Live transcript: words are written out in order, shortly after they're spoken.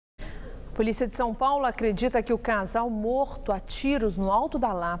Polícia de São Paulo acredita que o casal morto a tiros no Alto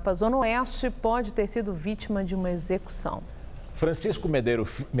da Lapa, zona oeste, pode ter sido vítima de uma execução. Francisco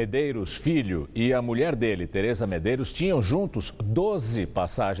Medeiros Filho e a mulher dele, Tereza Medeiros, tinham juntos 12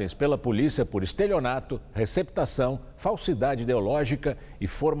 passagens pela polícia por estelionato, receptação, falsidade ideológica e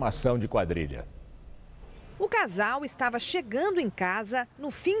formação de quadrilha. O casal estava chegando em casa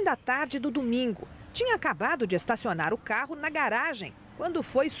no fim da tarde do domingo. Tinha acabado de estacionar o carro na garagem quando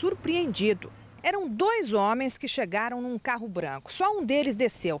foi surpreendido. Eram dois homens que chegaram num carro branco. Só um deles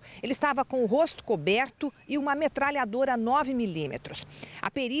desceu. Ele estava com o rosto coberto e uma metralhadora 9mm.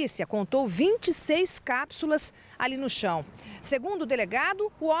 A perícia contou 26 cápsulas ali no chão. Segundo o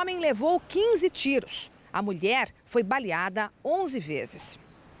delegado, o homem levou 15 tiros. A mulher foi baleada 11 vezes.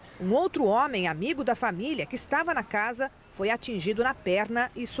 Um outro homem, amigo da família, que estava na casa, foi atingido na perna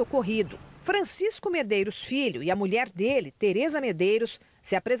e socorrido. Francisco Medeiros Filho e a mulher dele, Tereza Medeiros,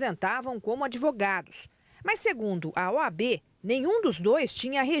 se apresentavam como advogados. Mas, segundo a OAB, nenhum dos dois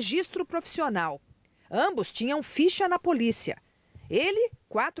tinha registro profissional. Ambos tinham ficha na polícia. Ele,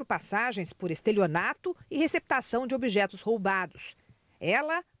 4 passagens por estelionato e receptação de objetos roubados.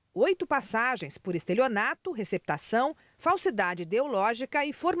 Ela, 8 passagens por estelionato, receptação, falsidade ideológica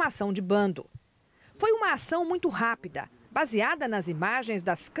e formação de bando. Foi uma ação muito rápida. Baseada nas imagens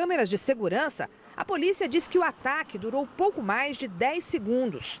das câmeras de segurança, a polícia diz que o ataque durou pouco mais de 10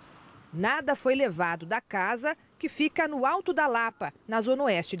 segundos. Nada foi levado da casa, que fica no Alto da Lapa, na zona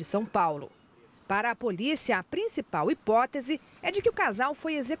oeste de São Paulo. Para a polícia, a principal hipótese é de que o casal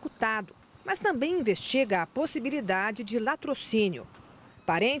foi executado, mas também investiga a possibilidade de latrocínio.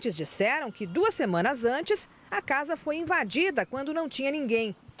 Parentes disseram que 2 semanas antes, a casa foi invadida quando não tinha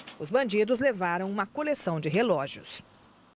ninguém. Os bandidos levaram uma coleção de relógios.